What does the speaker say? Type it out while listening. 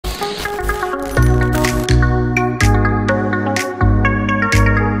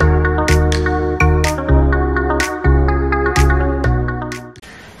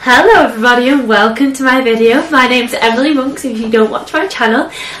Hello everybody and welcome to my video. My name's Emily Monks if you don't watch my channel,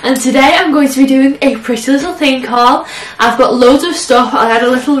 and today I'm going to be doing a Pretty Little Thing haul. I've got loads of stuff. I had a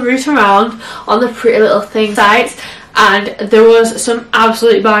little route around on the Pretty Little Thing site and there was some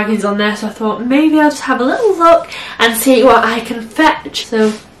absolute bargains on there, so I thought maybe I'll just have a little look and see what I can fetch.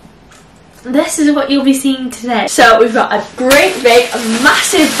 So this is what you'll be seeing today. So we've got a great big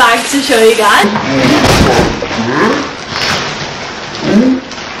massive bag to show you guys.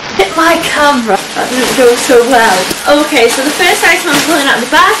 Hit my camera, that didn't go so well. Okay, so the first item I'm pulling out of the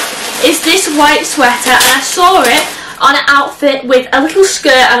bag is this white sweater, and I saw it on an outfit with a little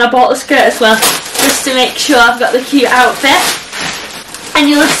skirt, and I bought the skirt as well just to make sure I've got the cute outfit. And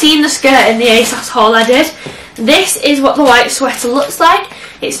you'll have seen the skirt in the ASOS haul I did. This is what the white sweater looks like.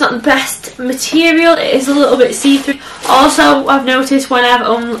 It's not the best material, it is a little bit see-through. Also, I've noticed when I've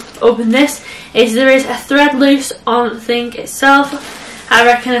opened this is there is a thread loose on the thing itself. I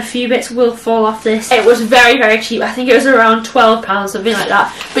reckon a few bits will fall off this. It was very, very cheap. I think it was around £12, something like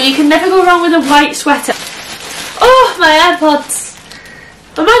that. But you can never go wrong with a white sweater. Oh, my AirPods.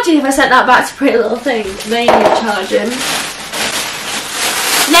 Imagine if I sent that back to Pretty Little Thing. They need charging.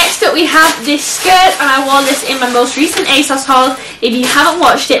 Next up we have this skirt, and I wore this in my most recent ASOS haul. If you haven't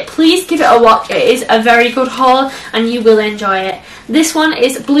watched it, please give it a watch. It is a very good haul and you will enjoy it. This one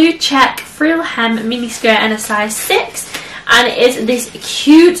is blue check frill hem mini skirt and a size 6. And it is this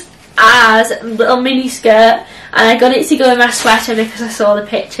cute as little mini skirt, and I got it to go with my sweater because I saw the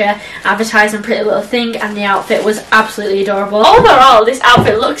picture advertised on Pretty Little Thing and the outfit was absolutely adorable. Overall, this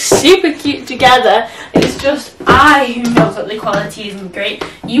outfit looks super cute together. It's just who knows that the quality isn't great.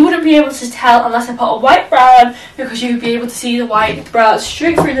 You wouldn't be able to tell unless I put a white bra on, because you would be able to see the white bra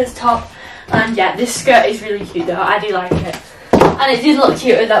straight through this top. And yeah, this skirt is really cute though, I do like it. And it did look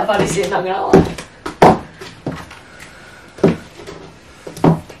cute with that bodysuit, not gonna lie.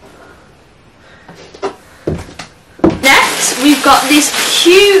 We've got this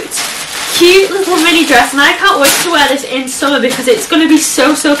cute little mini dress, and I can't wait to wear this in summer because it's going to be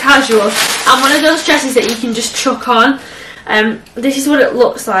so casual, and one of those dresses that you can just chuck on. This is what it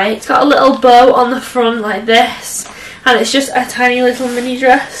looks like. It's got a little bow on the front like this, and it's just a tiny little mini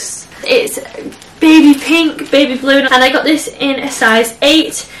dress. It's baby pink, baby blue, and I got this in a size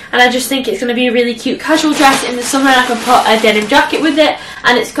 8, and I just think it's going to be a really cute casual dress in the summer, and I can put a denim jacket with it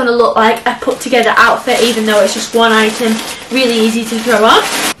and it's going to look like a put together outfit even though it's just one item, really easy to throw on.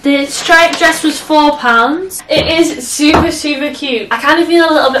 The striped dress was £4. It is super cute. I kind of feel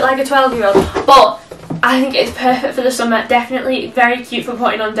a little bit like a 12-year-old, but I think it's perfect for the summer. Definitely very cute for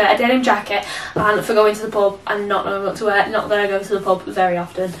putting under a denim jacket and for going to the pub and not knowing what to wear. Not that I go to the pub very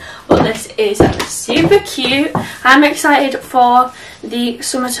often, but this is super cute. I'm excited for the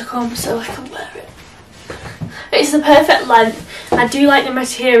summer to come so I can wear it. It's the perfect length. I do like the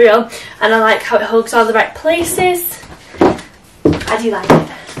material and I like how it hugs all the right places. I do like it.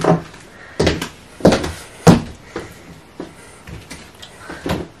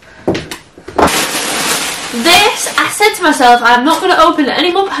 This, I said to myself, I'm not going to open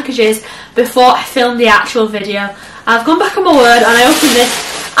any more packages before I film the actual video. I've gone back on my word and I opened this,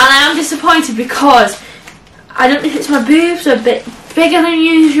 and I am disappointed because I don't know if it's my boobs are a bit bigger than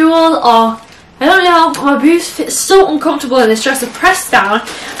usual, or I don't know, my boobs fit so uncomfortable in this dress. They're pressed down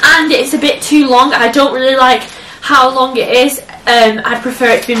and it's a bit too long. I don't really like how long it is. I'd prefer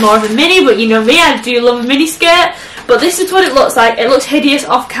it to be more of a mini, but you know me, I do love a mini skirt. But this is what it looks like. It looks hideous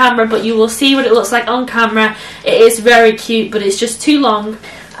off camera, but you will see what it looks like on camera. It is very cute, but it's just too long.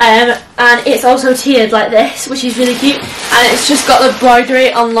 And it's also tiered like this, which is really cute. And it's just got the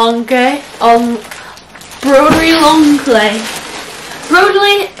broderie on longley. Broderie longley.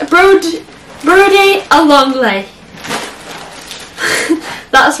 Broderie a longley.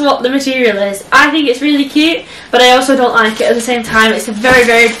 That's what the material is. I think it's really cute, but I also don't like it at the same time. It's a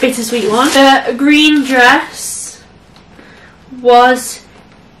very bittersweet one. The green dress was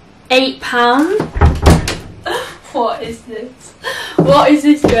 £8. What is this? What is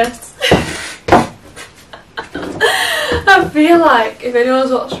this dress? I feel like if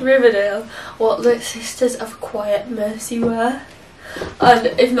anyone's watched Riverdale, what the Sisters of Quiet Mercy wear. And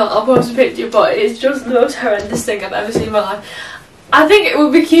if not, I'll post a picture, but it's just the most horrendous thing I've ever seen in my life. I think it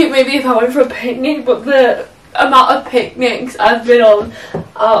would be cute maybe if I went for a picnic, but the amount of picnics I've been on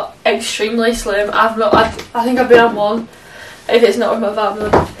are extremely slim. I think I've been on one, if it's not with my family.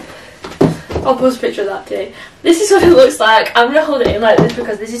 I'll post a picture of that too. This is what it looks like. I'm going to hold it in like this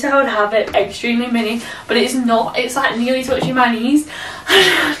because this is how I would have it, extremely mini, but it's not. It's like nearly touching my knees.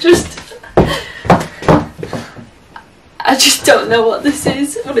 I just don't know what this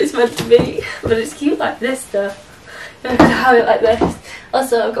is, what it's meant to be, but it's cute like this though. I'm gonna have it like this.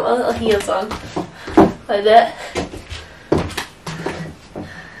 Also, I've got my little heels on, like that.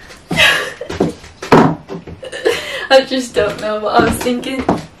 I just don't know what I was thinking.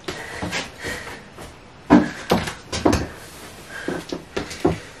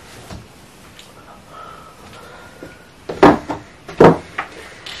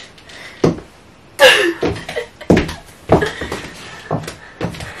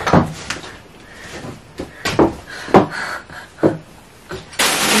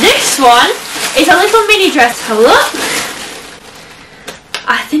 This one is a little mini dress. Have a look.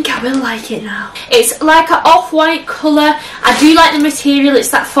 I think I will like it now. It's like an off-white colour. I do like the material. It's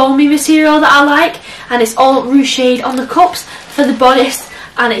that foamy material that I like, and it's all ruched on the cups for the bodice,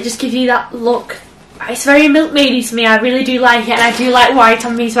 and it just gives you that look. It's very milkmaid-y to me. I really do like it, and I do like white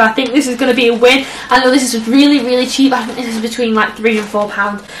on me, so I think this is going to be a win. I know this is really, really cheap. I think this is between like £3 and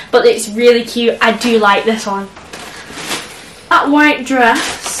 £4, but it's really cute. I do like this one. That white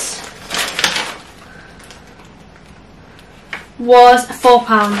dress was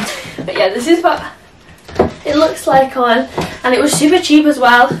 £4, but yeah, this is what it looks like on, and it was super cheap as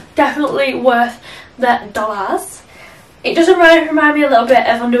well. Definitely worth the dollars. It does remind me a little bit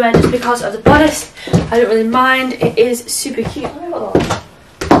of underwear just because of the bodice. I don't really mind. It is super cute.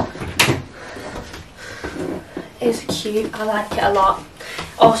 It's cute. I like it a lot.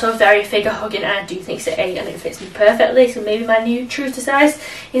 Also very figure hugging, and I do think it's an 8 and it fits me perfectly, so maybe my new true to size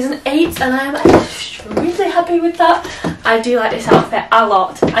is an 8, and I'm extremely happy with that. I do like this outfit a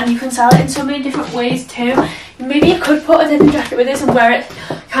lot, and you can style it in so many different ways too. Maybe you could put a denim jacket with this and wear it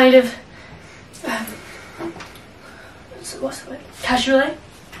kind of what's the word? Casually,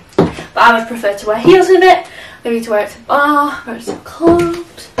 but I would prefer to wear heels with it, maybe to wear it to a bar, wear it to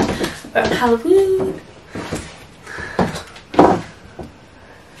clubs, or on Halloween.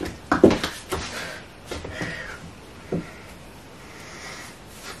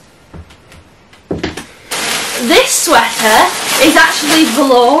 This sweater is actually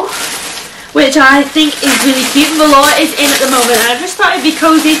velour, which I think is really cute. Velour is in at the moment, and I just thought it'd be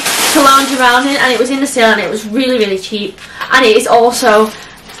cozy to lounge around in, and it was in the sale, and it was really, really cheap. And it is also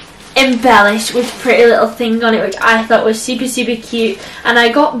embellished with Pretty Little Thing on it, which I thought was super, super cute. And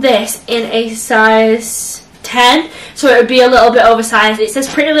I got this in a size 10, so it would be a little bit oversized. It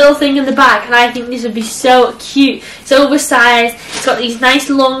says Pretty Little Thing in the back, and I think this would be so cute. It's oversized, it's got these nice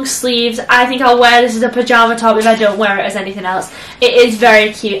long sleeves. I think I'll wear this as a pyjama top if I don't wear it as anything else. It is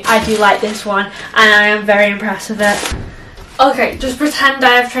very cute. I do like this one, and I am very impressed with it. Okay, just pretend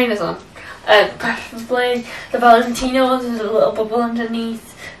I have trainers on. Preferably the Valentino ones. There's a little bubble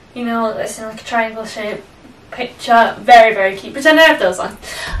underneath, you know, it's in like a triangle shape picture. Very, very cute. Pretend I have those on.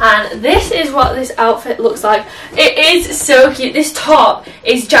 And this is what this outfit looks like. It is so cute. This top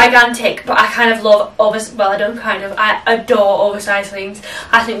is gigantic, but I kind of love I adore oversized things.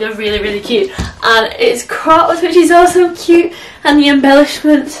 I think they're really, really cute. And it's cropped, which is also cute, and the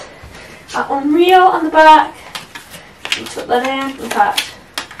embellishments are unreal on the back. You put that in. In fact,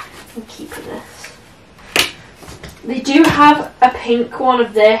 I'm keeping this. They do have a pink one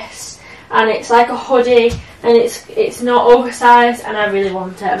of this, and it's like a hoodie, and it's not oversized, and I really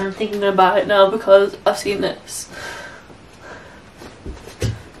want it, and I'm thinking about it now because I've seen this.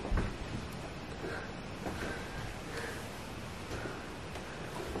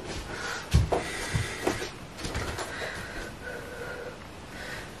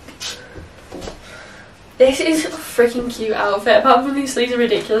 This is a freaking cute outfit, apart from these sleeves are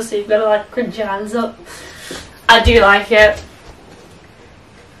ridiculous, so you've got to like crunch your hands up. I do like it.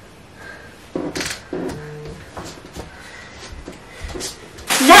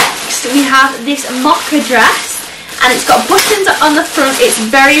 Next we have this mocha dress, and it's got buttons on the front. It's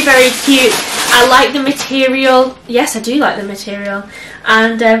very, very cute. I like the material. Yes, I do like the material.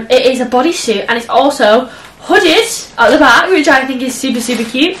 And it is a bodysuit, and it's also hooded at the back, which I think is super, super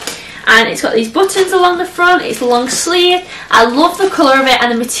cute. And it's got these buttons along the front. It's long sleeve. I love the colour of it,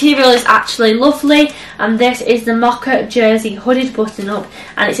 and the material is actually lovely. And this is the mocha jersey hooded button up,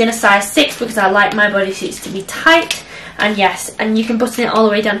 and it's in a size 6 because I like my bodysuits to be tight. And yes, and you can button it all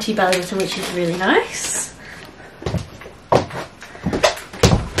the way down to your belly button, which is really nice.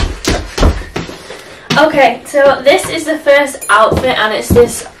 Okay, so this is the first outfit, and it's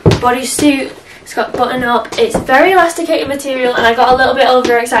this bodysuit. It's got button up. It's very elasticated material, and I got a little bit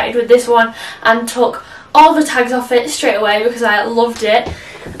overexcited with this one and took all the tags off it straight away because I loved it,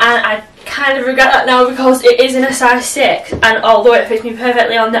 and I kind of regret that now because it is in a size 6, and although it fits me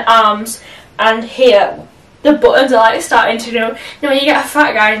perfectly on the arms and here, the buttons are like starting to, you know when you get a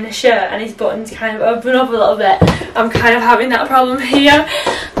fat guy in a shirt and his buttons kind of open up a little bit. I'm kind of having that problem here.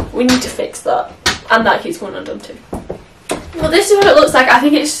 We need to fix that, and that keeps going undone too. Well, this is what it looks like. I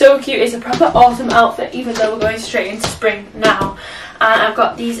think it's so cute. It's a proper autumn outfit, even though we're going straight into spring now. And I've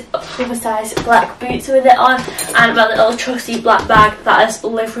got these oversized black boots with it on, and my little trusty black bag that has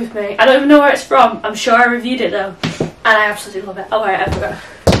lived with me. I don't even know where it's from. I'm sure I reviewed it though, and I absolutely love it. Oh wait, I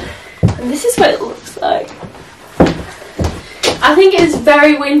forgot. And this is what it looks like. I think it's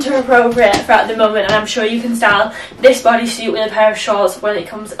very winter appropriate for at the moment, and I'm sure you can style this bodysuit with a pair of shorts when it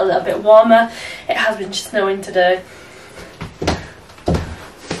comes a little bit warmer. It has been snowing today.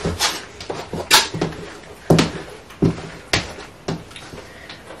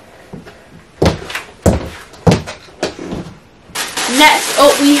 Next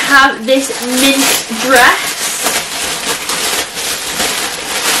up we have this mint dress.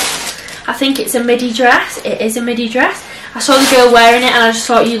 I think it's a midi dress. It is a midi dress. I saw the girl wearing it and I just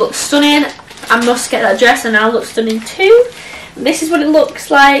thought, you look stunning. I must get that dress, and I look stunning too. This is what it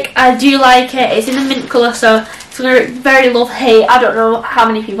looks like. I do like it. It's in a mint colour, so it's going to very love-hate. I don't know how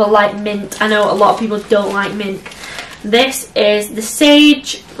many people like mint. I know a lot of people don't like mint. This is the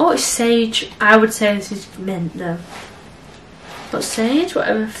sage. Oh, it's sage. I would say this is mint though. But sage,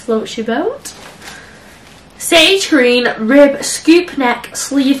 whatever floats your boat. Sage green rib scoop neck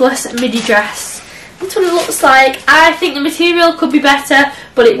sleeveless midi dress. That's what it looks like. I think the material could be better,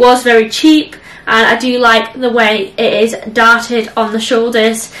 but it was very cheap, and I do like the way it is darted on the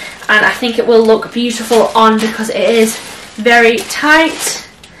shoulders, and I think it will look beautiful on because it is very tight.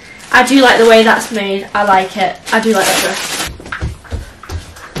 I do like the way that's made. I like it. I do like that dress.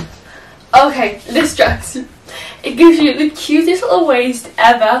 Okay, this dress. It gives you the cutest little waist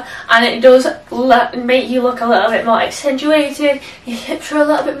ever, and it does make you look a little bit more accentuated. Your hips are a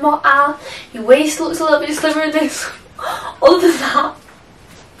little bit more out. Your waist looks a little bit slimmer in this. Other than that,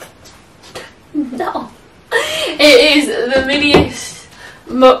 no. It is the miniest.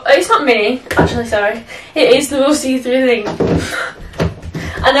 It's not mini, actually, sorry. It is the most see-through thing.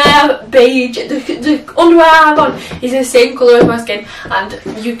 And I have beige. The underwear I have on is the same colour as my skin, and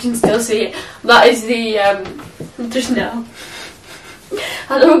you can still see it. That is the just no.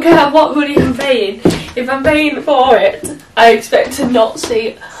 I don't care what money I'm paying. If I'm paying for it, I expect to not see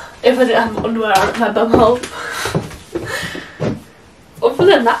it if I didn't have underwear on at my bum hole. Other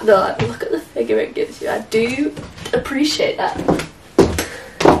than that though, like, look at the figure it gives you. I do appreciate that.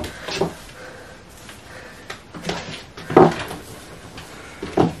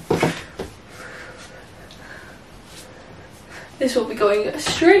 This will be going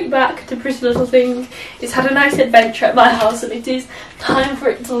straight back to Pretty Little Thing. It's had a nice adventure at my house, and it is time for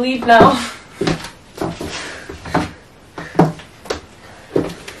it to leave now.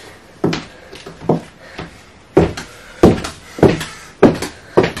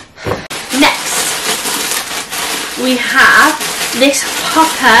 Next, we have this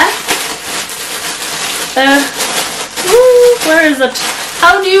popper. Where is it?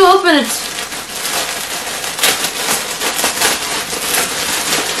 How do you open it?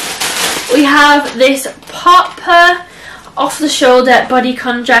 We have this popper off the shoulder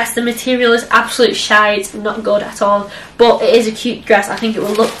bodycon dress. The material is absolute shite. It's not good at all, but it is a cute dress. I think it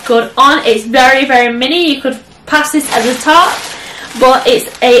will look good on. It's very, very mini. You could pass this as a top, but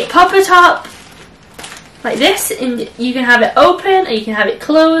it's a popper top like this, and you can have it open or you can have it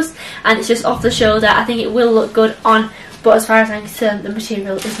closed, and it's just off the shoulder. I think it will look good on, but as far as I'm concerned, the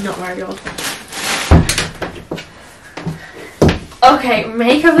material is not very good. Okay,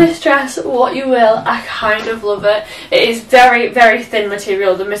 make of this dress what you will. I kind of love it. It is very, very thin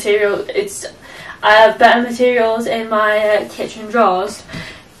material. The material, I have better materials in my kitchen drawers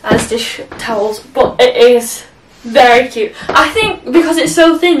as dish towels, but it is very cute. I think because it's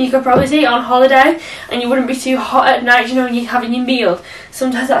so thin, you could probably take it on holiday and you wouldn't be too hot at night, you know, when you're having your meal.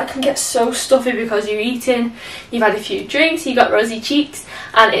 Sometimes that can get so stuffy because you're eating, you've had a few drinks, you've got rosy cheeks,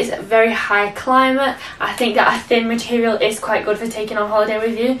 and it's a very high climate. I think that a thin material is quite good for taking on holiday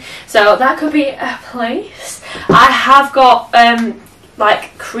with you, so that could be a place. I have got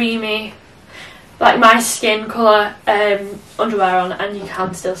like creamy, like my skin colour underwear on, and you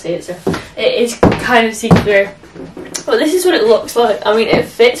can still see it, so it is kind of see-through. But this is what it looks like. I mean, it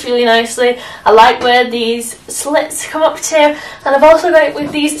fits really nicely. I like where these slits come up to, and I've also got it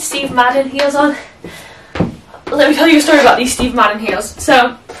with these Steve Madden heels on. Let me tell you a story about these Steve Madden heels.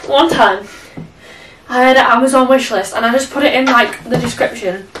 So, one time, I had an Amazon wish list, and I just put it in like the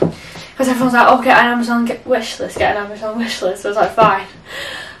description, because everyone's like, oh, get an Amazon wish list, get an Amazon wish list. So I was like, fine.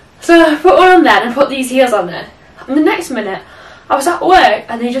 So I put one on there and I put these heels on there. And the next minute, I was at work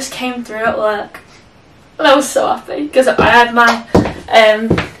and they just came through at work. And I was so happy because I had my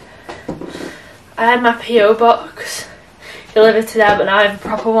PO box delivered to them, and I have a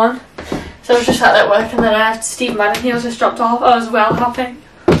proper one. So So I was just at work and then I had Steve Madden heels just dropped off. I was well happy.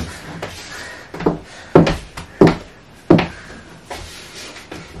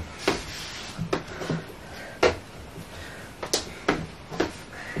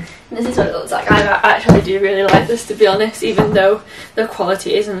 This is what it looks like. I actually do really like this, to be honest, even though the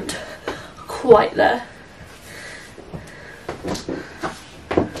quality isn't quite there.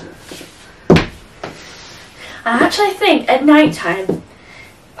 I actually think at night time,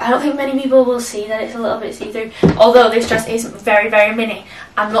 I don't think many people will see that it's a little bit see-through. Although this dress is very, very mini,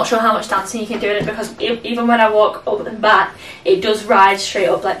 I'm not sure how much dancing you can do in it, because even when I walk up and back, it does rise straight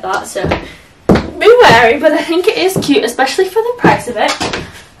up like that. So be wary, but I think it is cute, especially for the price of it.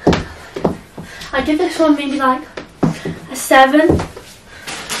 I give this one maybe like a 7.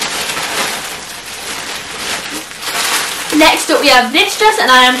 Next up we have this dress,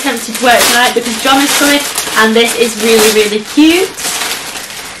 and I am tempted to wear it tonight because John is coming, and this is really, really cute.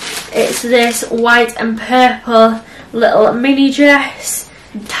 It's this white and purple little mini dress,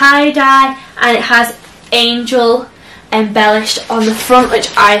 tie-dye, and it has angel embellished on the front, which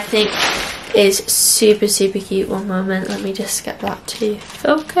I think is super, super cute. One moment, let me just get that to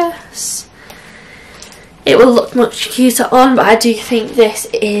focus. It will look much cuter on, but I do think this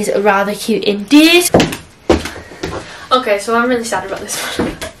is rather cute indeed. Okay, so I'm really sad about this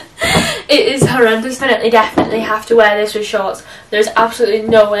one. It is horrendous, but I definitely have to wear this with shorts. There's absolutely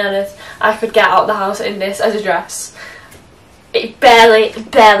no way on earth I could get out of the house in this as a dress. It barely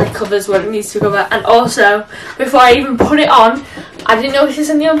covers what it needs to cover. And also, before I even put it on, I didn't notice this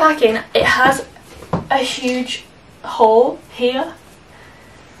in the unpacking, it has a huge hole here.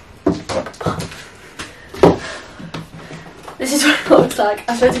 This is what it looks like.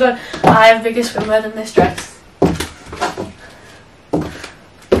 I swear to God, I have bigger swimwear than this dress.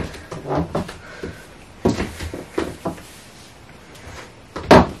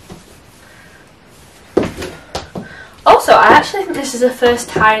 Also, I actually think this is the first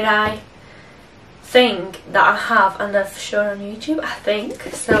tie-dye thing that I have and I've shown on YouTube, I think.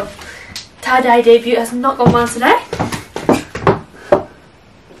 So, tie-dye debut has not gone well today.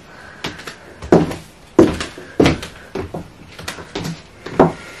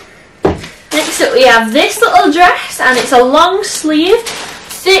 Next up we have this little dress, and it's a long sleeved,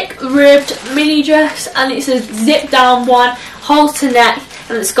 thick ribbed mini dress, and it's a zip down one, halter neck,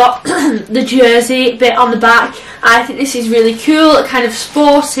 and it's got the jersey bit on the back. I think this is really cool, kind of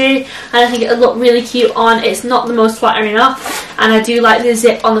sporty, and I think it'll look really cute on. It's not the most flattering off, and I do like the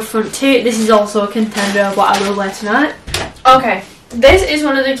zip on the front too. This is also a contender of what I will wear tonight. Okay, this is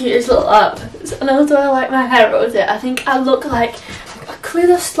one of the cutest little outfits, and although I like my hair with it, I think I look like a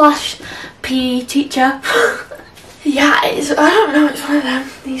clueless / PE teacher. Yeah, I don't know, it's one of them,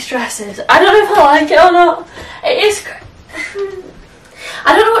 these dresses. I don't know if I like it or not. It is...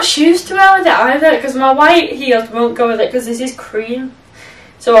 I don't know what shoes to wear with it either, because my white heels won't go with it because this is cream.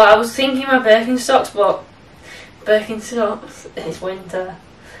 So I was thinking my Birkenstocks, but Birkenstocks, it's winter.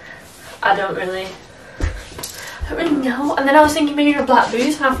 I don't really know. And then I was thinking maybe a black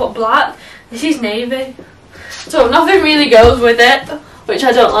boots, and I thought black. This is navy. So nothing really goes with it, which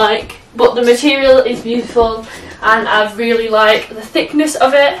I don't like. But the material is beautiful, and I really like the thickness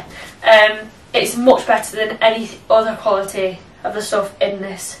of it. It's much better than any other quality of the stuff in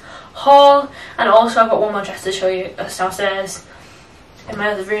this haul. And also I've got one more dress to show you downstairs in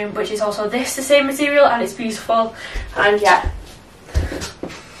my other room, which is also the same material, and it's beautiful. And yeah,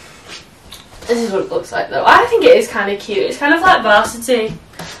 this is what it looks like though. I think it is kind of cute. It's kind of like varsity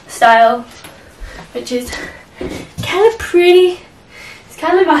style, which is kind of pretty. It's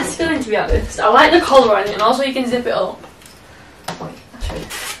kind of masculine, to be honest. I like the collar on it, and also you can zip it up. Wait, I'll show you.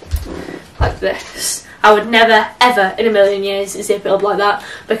 Like this. I would never, ever in a million years zip it up like that,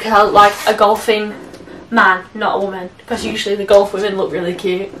 because I look like a golfing man, not a woman, because usually the golf women look really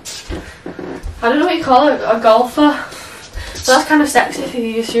cute. I don't know what you call it, a golfer. So that's kind of sexy if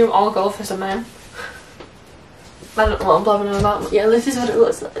you assume all golfers are men. I don't know what I'm blabbing on about, but yeah, this is what it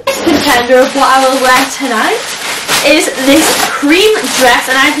looks like. Contender of what I will wear tonight is this cream dress,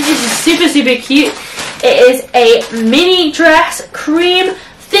 and I think this is super, super cute. It is a mini dress, cream,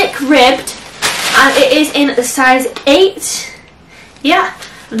 thick ribbed, and it is in the size 8. Yeah,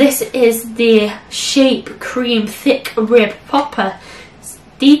 this is the shape cream thick rib popper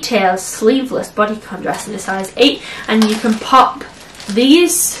details sleeveless bodycon dress in a size 8, and you can pop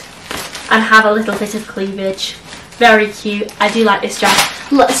these and have a little bit of cleavage. Very cute. I do like this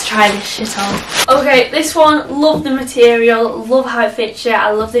dress. Let's try this shit on. Okay, this one, love the material, love how it fits you,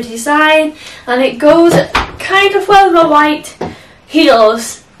 I love the design, and it goes kind of well with my white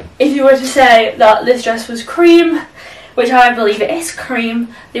heels. If you were to say that this dress was cream which I believe it is cream,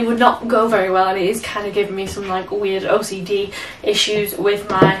 they would not go very well, and it is kind of giving me some like weird OCD issues with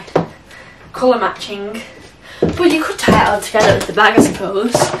my colour matching. But you could tie it all together with the bag, I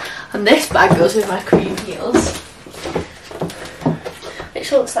suppose. And this bag goes with my cream heels,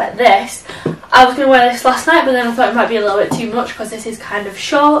 which looks like this. I was going to wear this last night, but then I thought it might be a little bit too much because this is kind of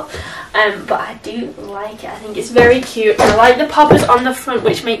short. But I do like it. I think it's very cute. And I like the poppers on the front,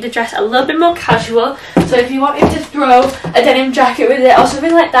 which make the dress a little bit more casual. So if you wanted to throw a denim jacket with it or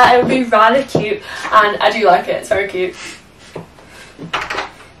something like that, it would be rather cute. And I do like it. It's very cute.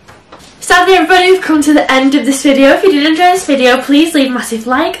 Sadly, everybody, we've come to the end of this video. If you did enjoy this video, please leave a massive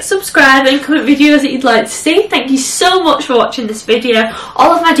like, subscribe and comment videos that you'd like to see. Thank you so much for watching this video.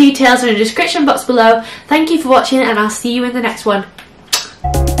 All of my details are in the description box below. Thank you for watching, and I'll see you in the next one.